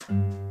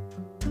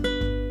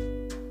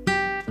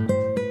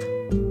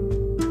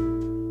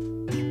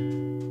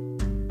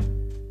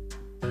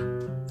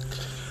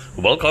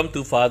Welcome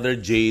to Father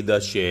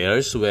Jada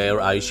Shares, where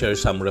I share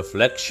some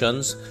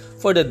reflections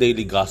for the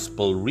daily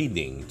gospel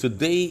reading.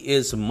 Today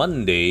is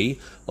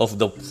Monday of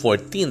the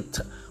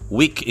 14th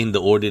week in the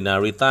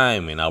ordinary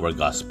time, and our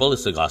gospel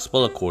is the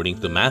gospel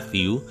according to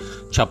Matthew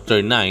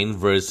chapter 9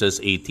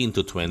 verses 18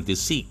 to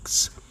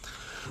 26.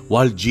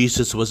 While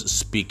Jesus was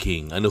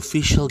speaking, an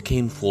official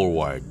came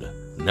forward,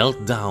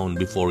 knelt down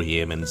before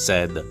him and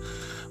said,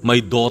 "My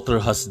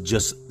daughter has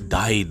just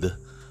died.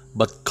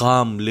 But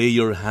come, lay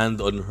your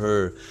hand on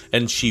her,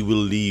 and she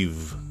will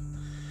live."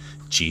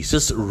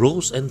 Jesus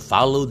rose and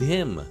followed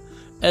him,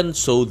 and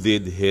so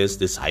did his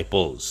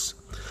disciples.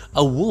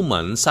 A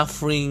woman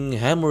suffering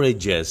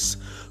hemorrhages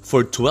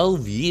for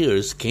 12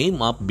 years came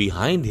up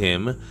behind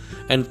him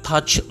and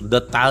touched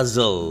the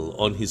tassel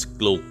on his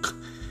cloak.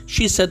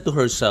 She said to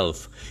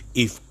herself,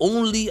 "If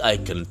only I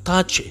can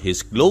touch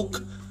his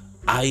cloak,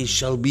 I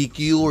shall be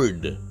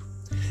cured."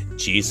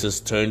 Jesus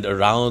turned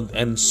around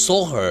and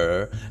saw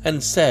her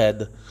and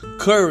said,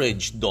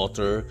 "Courage,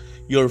 daughter,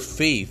 your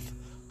faith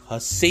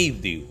has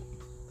saved you."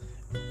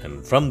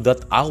 And from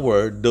that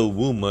hour, the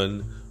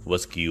woman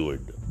was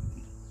cured.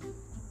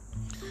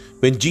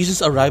 When Jesus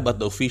arrived at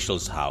the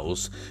official's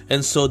house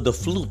and saw the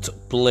flute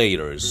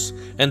players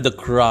and the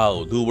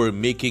crowd who were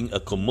making a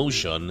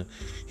commotion,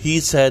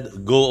 he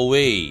said, "Go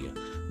away.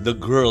 The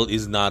girl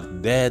is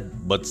not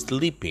dead but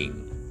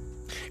sleeping."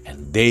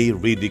 And they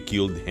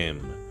ridiculed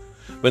him.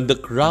 When the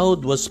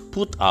crowd was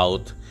put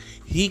out,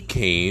 he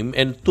came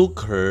and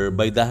took her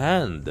by the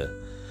hand.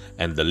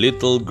 And the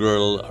little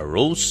girl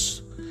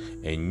arose,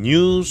 and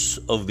news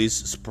of this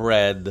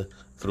spread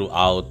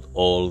throughout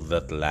all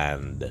that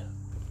land.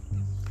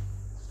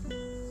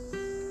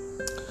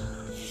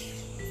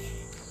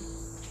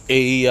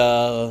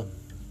 A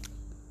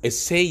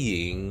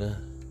saying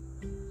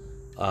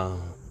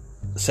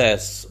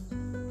says,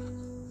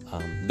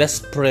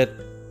 desperate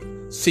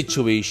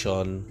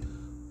situation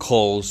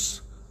calls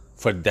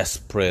for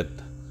desperate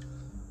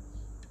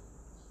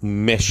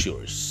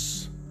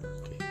measures.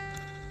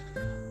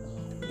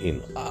 Okay.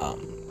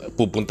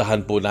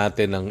 Pupuntahan po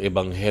natin ang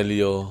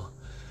Ebanghelyo.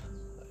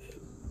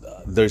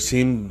 There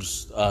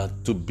seems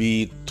to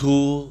be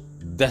two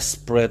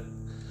desperate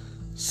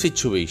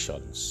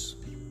situations.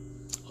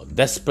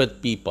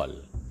 Desperate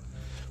people.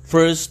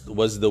 First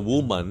was the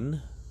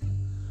woman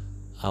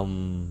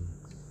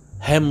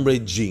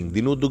hemorrhaging,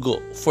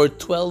 dinudugo, for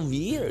 12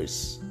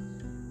 years.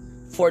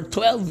 For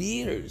 12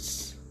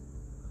 years.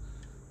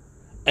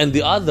 And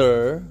the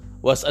other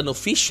was an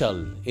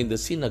official in the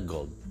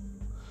synagogue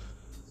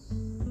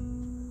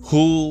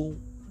who,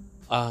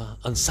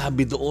 ang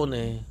sabi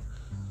doon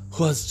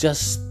who has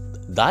just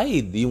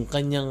died. Yung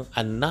kanyang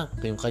anak,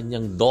 yung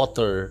kanyang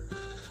daughter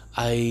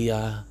ay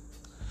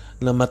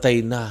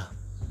namatay na.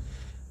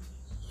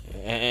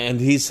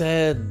 And he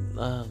said,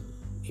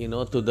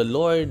 to the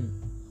Lord,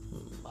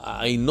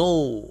 I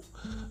know,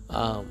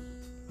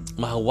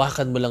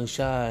 mahawakan mo lang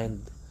siya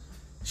and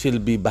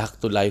she'll be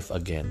back to life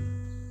again.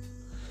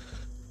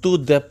 Two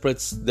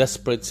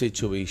desperate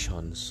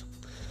situations.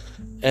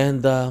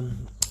 And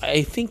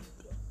I think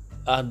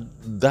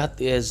that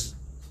is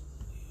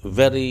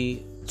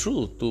very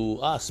true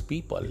to us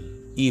people,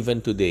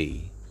 even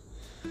today.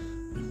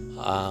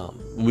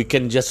 We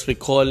can just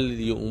recall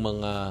yung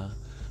mga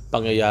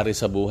pangyayari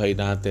sa buhay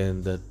natin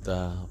that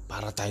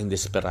para tayong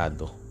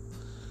desperado.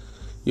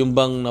 Yung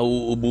bang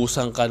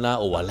nauubusan ka na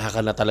o wala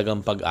ka na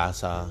talagang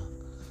pag-asa.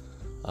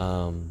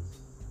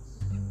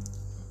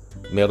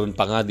 Meron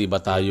pa nga, di ba,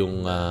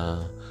 tayong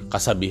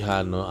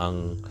kasabihan, no?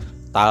 Ang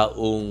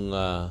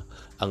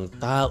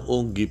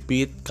taong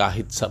gipit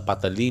kahit sa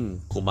patalim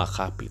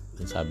kumakapit.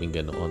 Sabing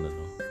ganoon,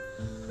 ano?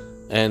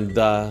 And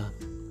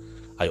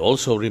I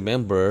also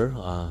remember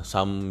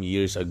some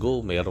years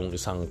ago, mayroong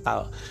isang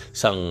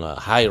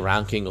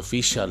high-ranking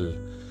official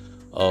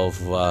of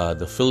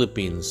the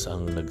Philippines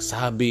ang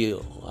nagsabi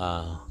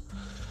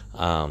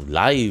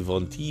live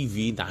on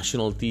TV,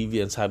 national TV,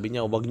 and sabi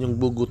niya, "Huwag niyong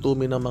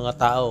bugutumin ng mga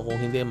tao, kung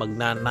hindi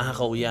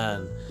magnanakaw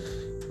yan."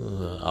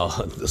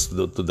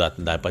 To that,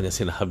 dahil pa niya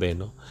sinabi,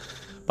 no?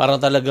 Parang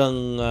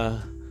talagang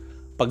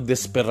pag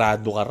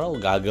desperado ka raw,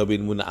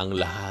 gagawin mo na ang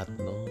lahat,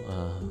 no?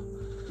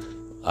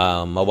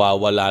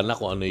 Mawawala na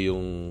kung ano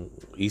yung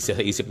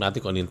isip natin,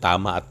 kung ano yung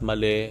tama at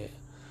mali,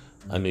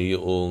 ano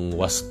yung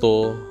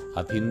wasto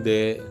at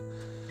hindi,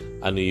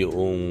 ano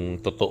yung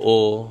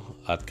totoo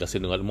at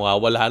kasinungalingan.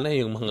 Mawawala na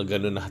yung mga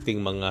ganun nating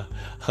mga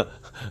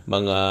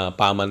mga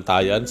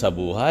pamantayan sa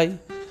buhay.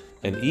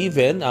 And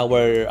even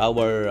our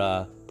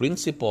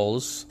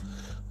principles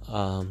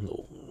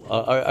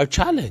are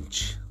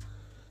challenge.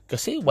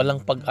 Kasi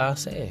walang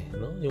pag-asa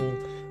no? Yung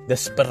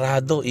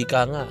desperado,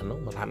 ika nga,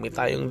 no? Marami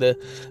tayong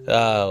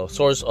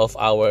source of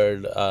our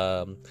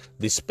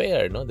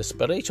despair, no?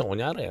 Desperation,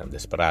 kunyari,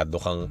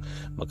 desperado kang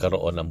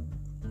magkaroon ng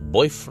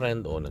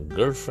boyfriend o ng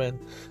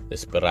girlfriend,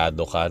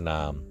 desperado ka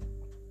na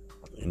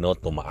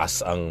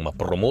tumaas ang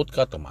mapromote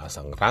ka, tumaas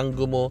ang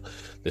ranggo mo,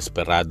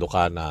 desperado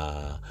ka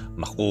na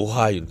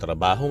makuha yung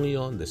trabahong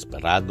yon,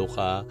 desperado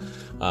ka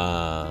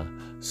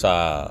sa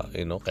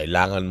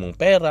kailangan mong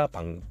pera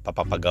pang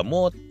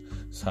papagamot,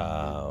 sa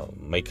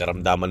may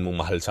karamdaman mong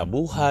mahal sa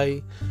buhay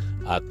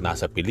at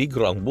nasa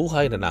peligro ang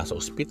buhay, na nasa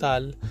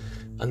ospital.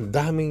 Ang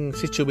daming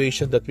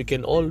situation that we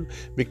can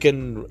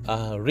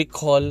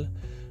recall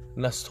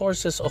na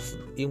sources of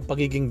yung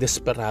pagiging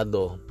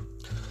desperado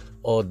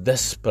o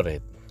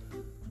desperate.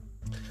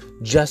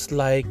 Just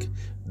like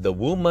the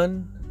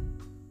woman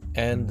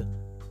and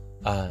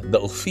the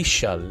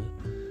official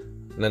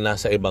na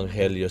nasa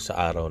ebanghelyo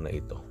sa araw na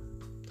ito.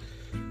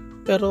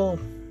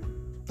 Pero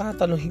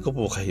tatanungin ko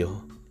po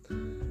kayo,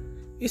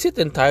 is it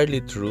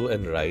entirely true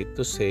and right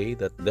to say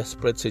that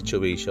desperate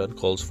situation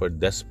calls for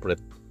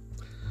desperate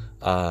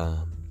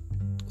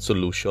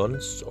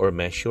solutions or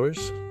measures?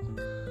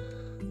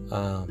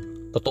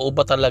 Totoo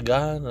ba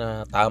talaga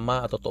na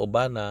tama at totoo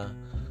ba na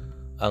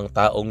ang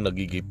taong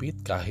nagigipit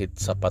kahit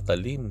sa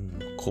patalim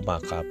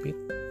kumakapit?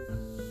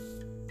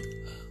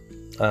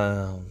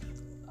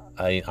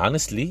 I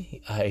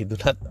do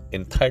not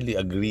entirely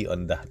agree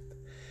on that.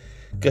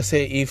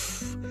 Kasi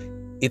if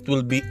it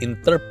will be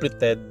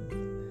interpreted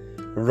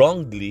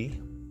wrongly,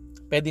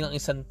 pwedeng ang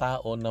isang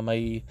tao na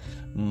may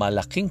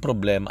malaking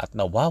problema at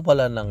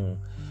nawawala na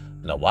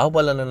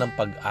ng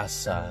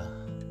pag-asa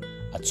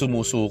at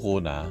sumusuko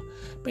na,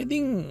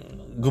 pwedeng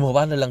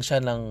gumawa na lang siya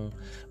ng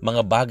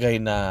mga bagay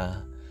na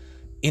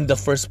in the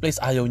first place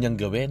ayaw niyang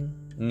gawin,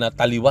 na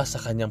taliwas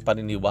sa kanyang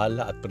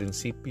paniniwala at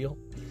prinsipyo.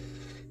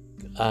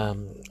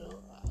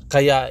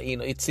 Kaya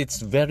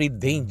it's very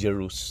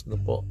dangerous, no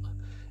po,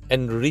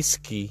 and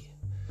risky,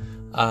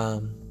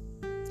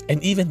 and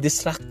even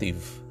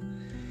destructive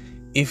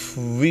if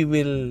we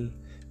will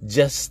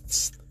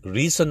just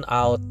reason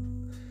out,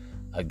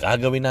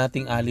 gagawin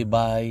nating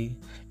alibay,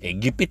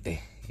 gipit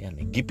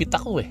gipit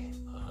ako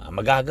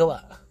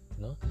magagawa,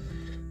 no?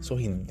 So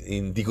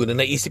hindi ko na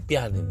naisip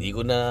yan, hindi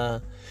ko na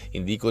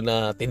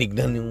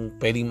tinignan yung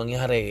pwedeng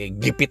mangyari,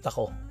 gipit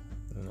ako,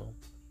 no?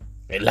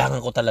 Kailangan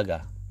ko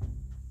talaga.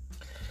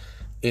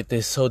 It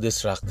is so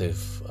destructive,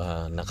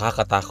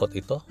 nakakatakot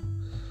ito,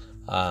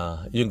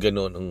 yung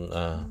ganoon ang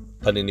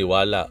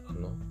paniniwala,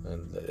 no?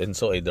 And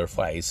so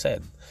therefore I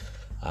said,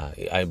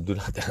 I do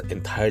not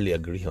entirely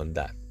agree on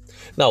that.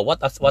 Now,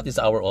 what is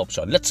our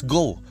option? Let's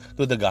go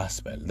to the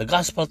gospel. The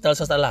gospel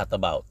tells us a lot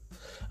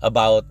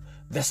about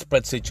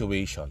desperate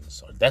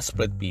situations or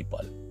desperate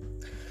people.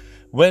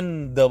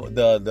 When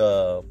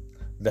the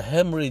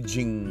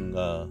hemorrhaging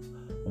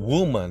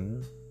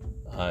woman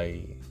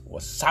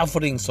was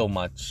suffering so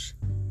much,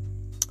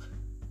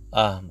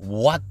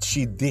 what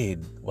she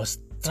did was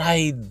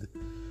tried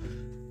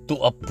to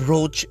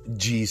approach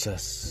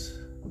Jesus.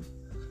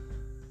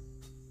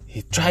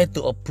 He tried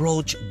to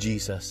approach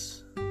Jesus.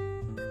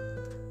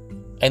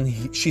 And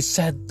she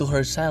said to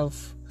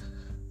herself,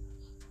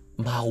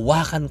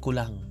 mahawakan ko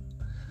lang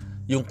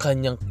yung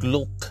kanyang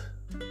cloak,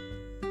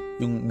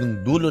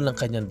 yung dulo ng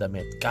kanyang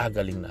damit,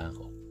 kagaling na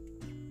ako.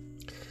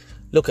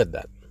 Look at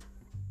that.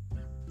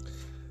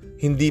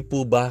 Hindi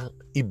po ba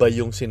iba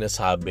yung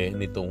sinasabi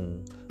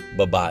nitong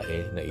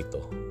babae na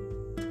ito?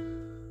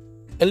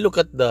 And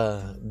look at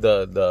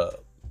the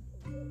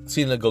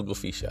synagogue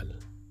official.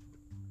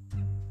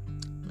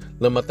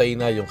 Namatay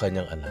na yung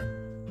kanyang anak.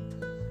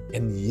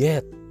 And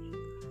yet,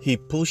 he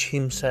pushed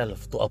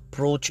himself to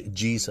approach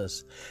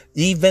Jesus,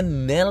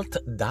 even knelt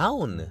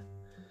down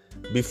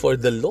before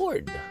the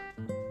Lord.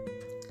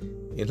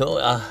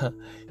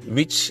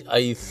 Which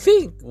I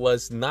think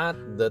was not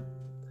that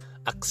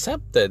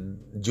accepted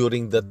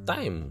during that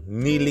time,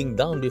 kneeling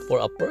down before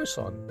a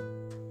person.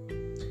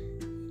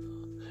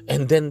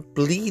 And then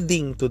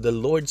pleading to the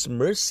Lord's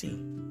mercy.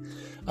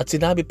 At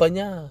sinabi pa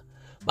niya,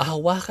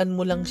 mahawakan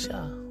mo lang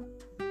siya.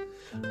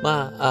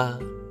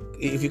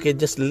 If you can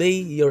just lay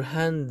your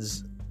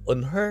hands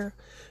on her,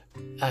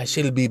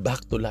 she'll be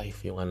back to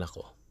life, yung anak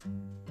ko.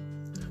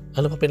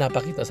 Ano pa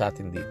pinapakita sa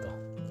atin dito?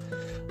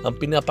 Ang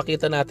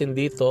pinapakita natin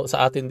dito,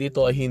 sa atin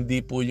dito, ay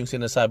hindi po yung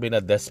sinasabi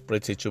na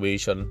desperate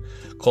situation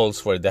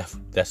calls for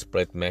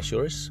desperate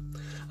measures.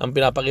 Ang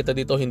pinapakita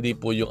dito, hindi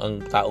po yung ang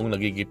taong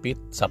nagigipit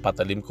sa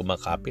patalim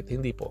kumakapit.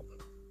 Hindi po.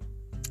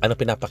 Ano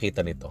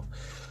pinapakita nito?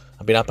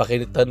 Ang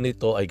pinapakita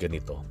nito ay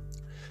ganito.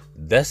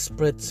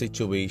 Desperate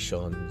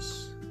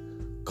situations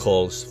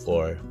calls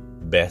for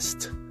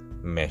best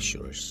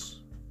measures.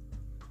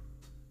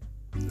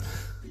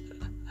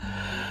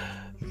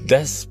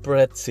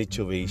 Desperate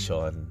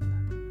situation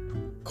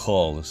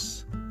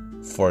calls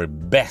for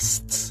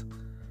best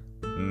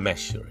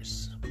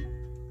measures.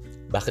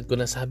 Bakit ko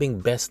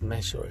nasabing best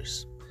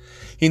measures?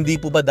 Hindi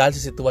po ba dahil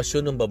sa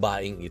sitwasyon ng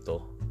babaeng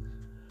ito,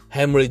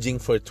 hemorrhaging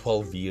for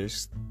 12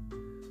 years,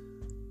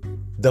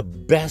 the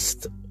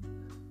best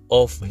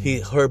of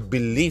her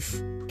belief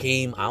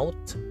came out?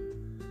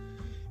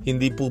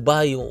 Hindi po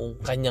ba yung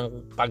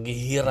kanyang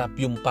paghihirap,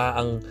 yung pa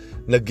ang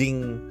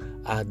naging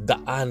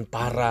daan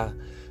para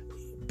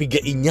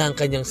pigain niya ang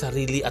kanyang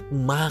sarili at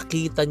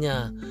makita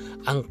niya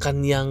ang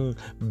kanyang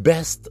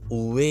best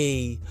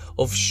way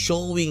of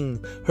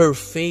showing her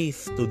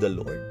faith to the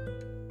Lord?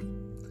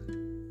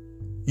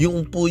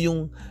 Yung po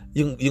yung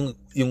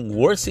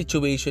worst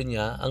situation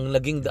niya ang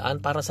naging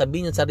daan para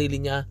sabihin niya sa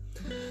sarili niya,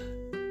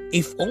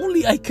 if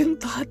only I can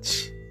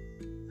touch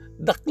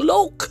the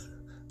cloak,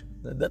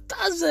 the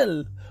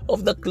tassel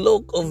of the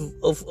cloak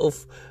of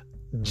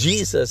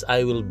Jesus,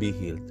 I will be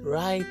healed.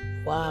 Right?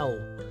 Wow.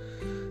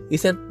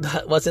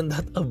 Wasn't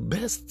that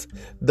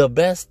the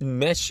best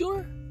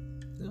measure?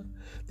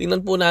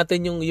 Tingnan po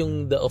natin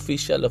yung the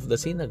official of the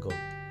synagogue.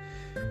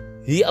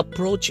 He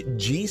approached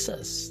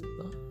Jesus.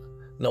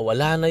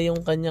 Nawala na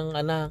yung kanyang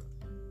anak.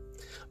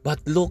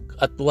 But look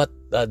at what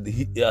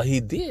he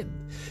did.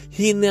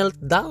 He knelt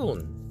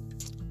down.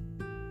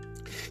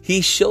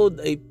 He showed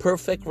a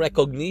perfect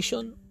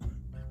recognition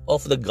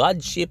of the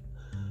Godship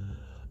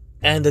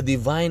and the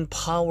divine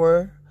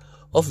power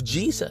of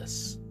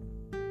Jesus.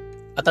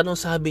 At anong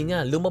sabi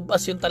niya?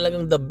 Lumabas yun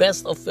talagang the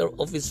best of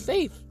his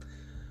faith.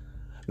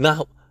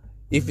 Now,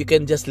 if you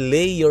can just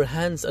lay your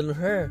hands on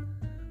her,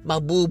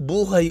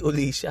 mabubuhay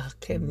uli siya.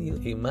 Can you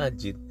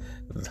imagine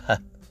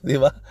that? Di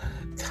ba?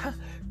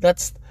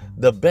 That's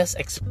the best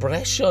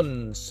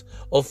expressions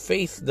of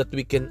faith that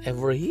we can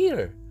ever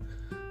hear.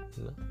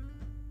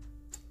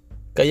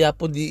 Kaya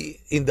po on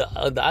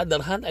the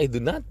other hand, I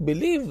do not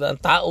believe na ang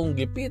taong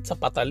gipit sa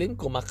patalim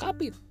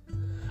kumakapit.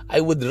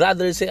 I would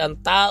rather say ang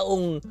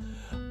taong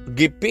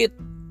gipit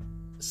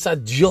sa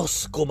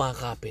Diyos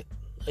kumakapit,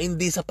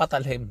 hindi sa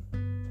patalim.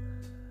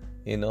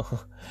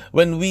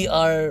 When we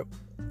are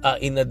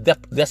in a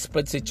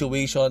desperate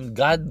situation,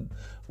 God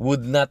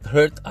would not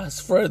hurt us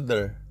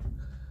further.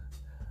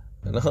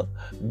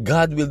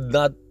 God will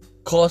not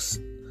cause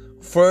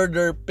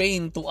further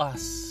pain to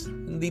us.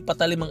 Hindi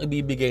patalim ang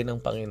ibibigay ng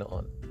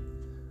Panginoon.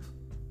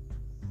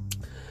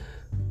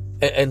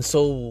 And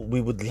so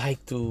we would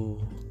like to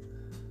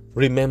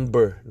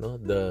remember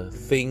the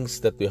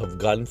things that we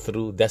have gone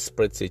through,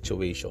 desperate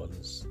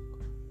situations.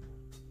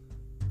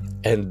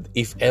 And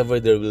if ever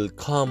there will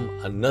come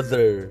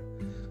another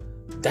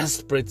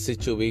desperate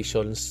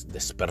situations,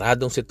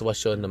 desperadong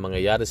sitwasyon na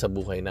mangyayari sa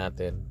buhay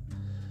natin,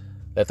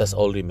 let us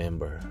all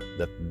remember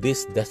that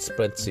these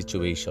desperate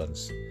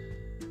situations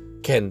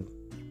can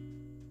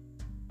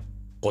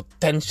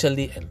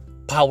potentially and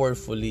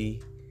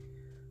powerfully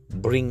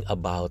bring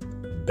about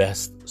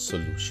best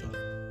solution.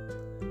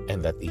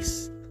 And that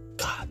is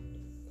God,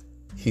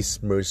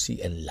 His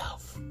mercy and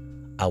love,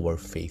 our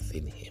faith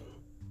in Him.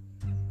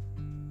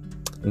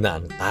 Na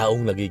ang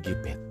taong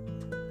nagigipit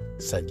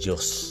sa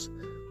Diyos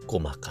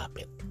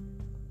kumakapit.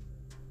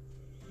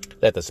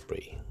 Let us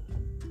pray.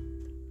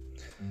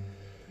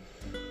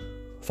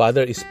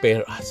 Father,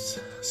 spare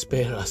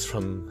us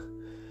from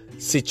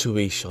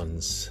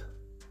situations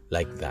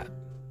like that.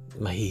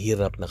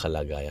 Mahihirap na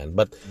kalagayan.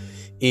 But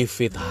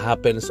if it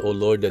happens, O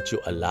Lord, that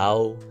you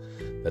allow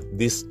that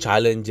these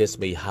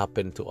challenges may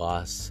happen to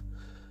us,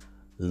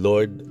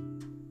 Lord,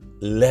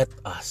 let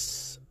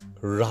us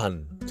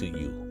run to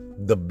you.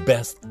 The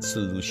best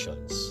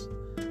solutions.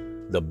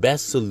 The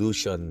best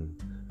solution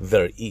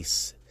there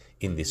is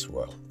in this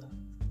world.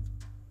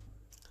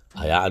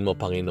 Hayaan mo,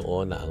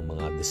 Panginoon, na ang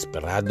mga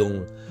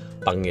desperadong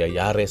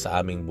pangyayari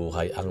sa aming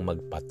buhay ang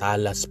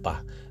magpatalas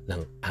pa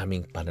ng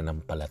aming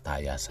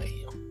pananampalataya sa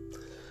iyo.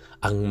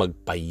 Ang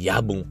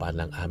magpayabong pa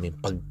ng aming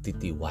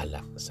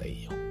pagtitiwala sa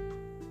iyo.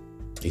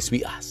 This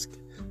we ask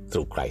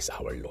through Christ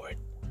our Lord.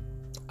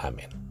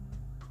 Amen.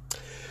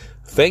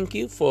 Thank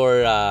you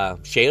for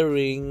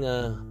sharing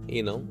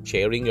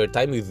your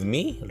time with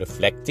me,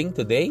 reflecting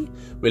today.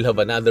 We'll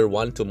have another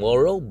one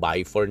tomorrow.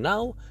 Bye for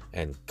now,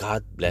 and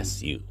God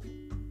bless you.